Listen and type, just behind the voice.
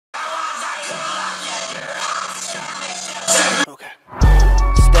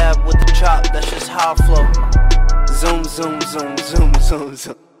up with the chop, that's just how I flow. Zoom, zoom, zoom, zoom, zoom,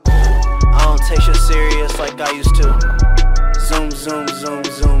 zoom. I don't take shit serious like I used to. Zoom, zoom, zoom,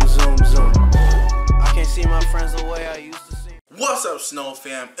 zoom, zoom, zoom. I can't see my friends the way I used to see. What's up, Snow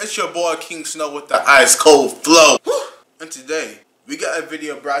Fam? It's your boy King Snow with the ice cold flow. And today, we got a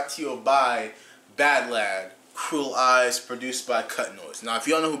video brought to you by Bad Lad, Cruel Eyes, produced by Cut Noise. Now, if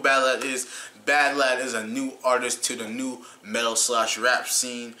you don't know who Bad Lad is a new artist to the new metal/rap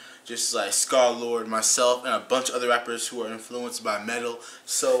scene, just like Scar Lord, myself, and a bunch of other rappers who are influenced by metal.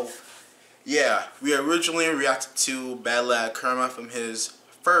 So, yeah, we originally reacted to Bad Lad Karma from his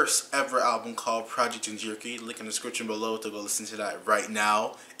first ever album called Project and Jerky. Link in the description below to go listen to that right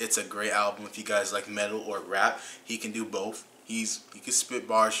now. It's a great album if you guys like metal or rap. He can do both. He can spit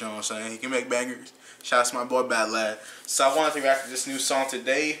bars, you know what I'm saying? He can make bangers. Shout out to my boy Bad Lad. So I wanted to react to this new song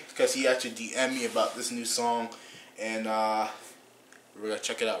today because he actually DM'd me about this new song, and we're gonna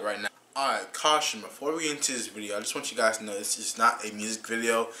check it out right now. Alright, caution, before we get into this video, I just want you guys to know this is not a music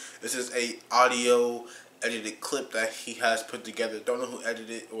video. This is a audio edited clip that he has put together. Don't know who edited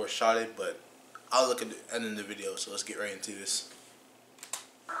it or shot it, but I'll look at the end of the video, so let's get right into this.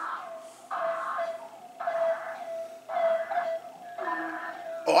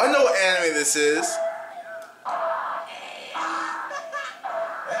 Oh, I know what anime this is.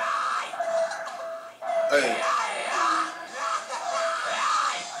 Hey.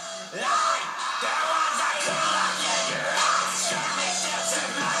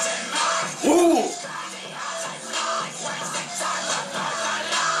 Woo!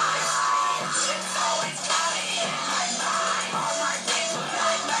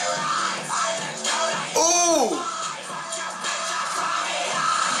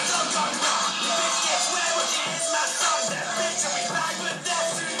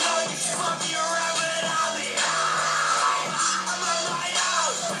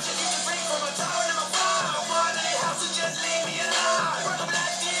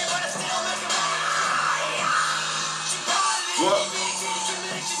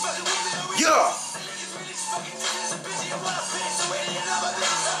 Yeah.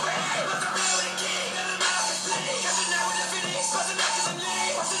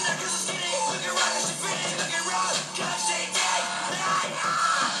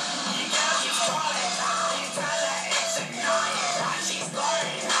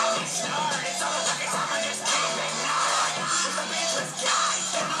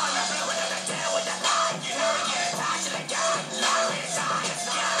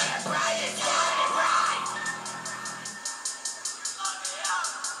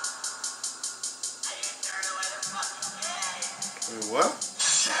 Wait, what?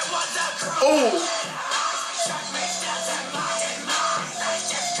 Oh!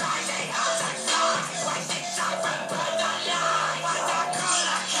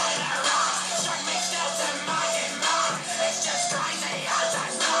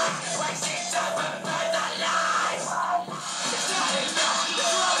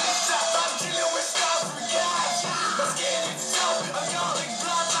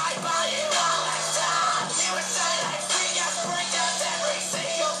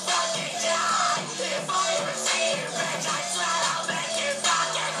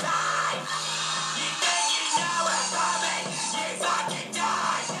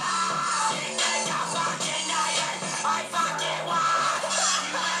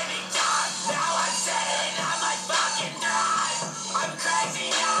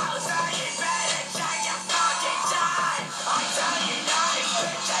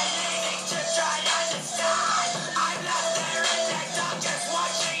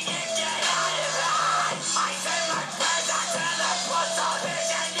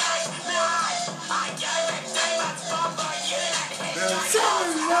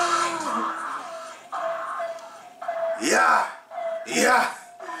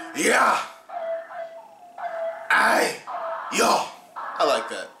 Yeah. Yo. I like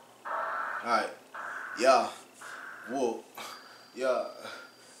that. Alright. Yeah. Whoa. Yeah.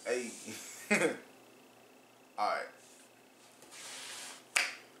 Hey. Alright.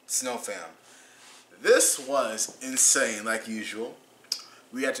 Snow Fam. This was insane, like usual.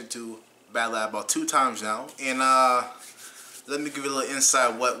 We reacted to Bad Lad about 2 times now. And let me give you a little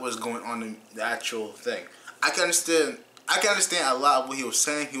insight what was going on in the actual thing. I can understand a lot of what he was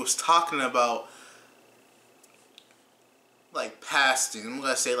saying. He was talking about like past things. I'm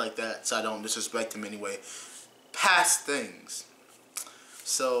gonna say it like that so I don't disrespect him anyway. Past things.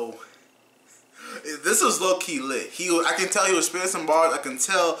 So this was low key lit. I can tell he was spitting some bars. I can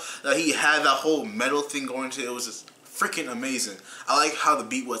tell that he had that whole metal thing going to it. It was just freaking amazing. I like how the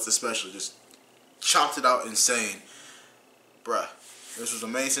beat was, especially just chopped it out insane, bruh. This was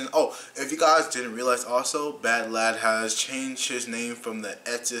amazing. Oh, if you guys didn't realize also, Bad Lad has changed his name from the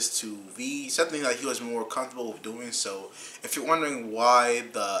Etis to V, something that he was more comfortable with doing. So if you're wondering why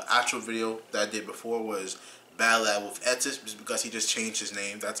the actual video that I did before was Bad Lad with Etis, it's because he just changed his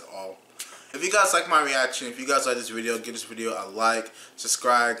name, that's all. If you guys like my reaction, if you guys like this video, give this video a like,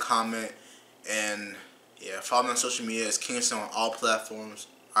 subscribe, comment, and yeah, follow me on social media as King Snow on all platforms.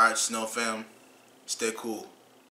 Alright, Snow fam, stay cool.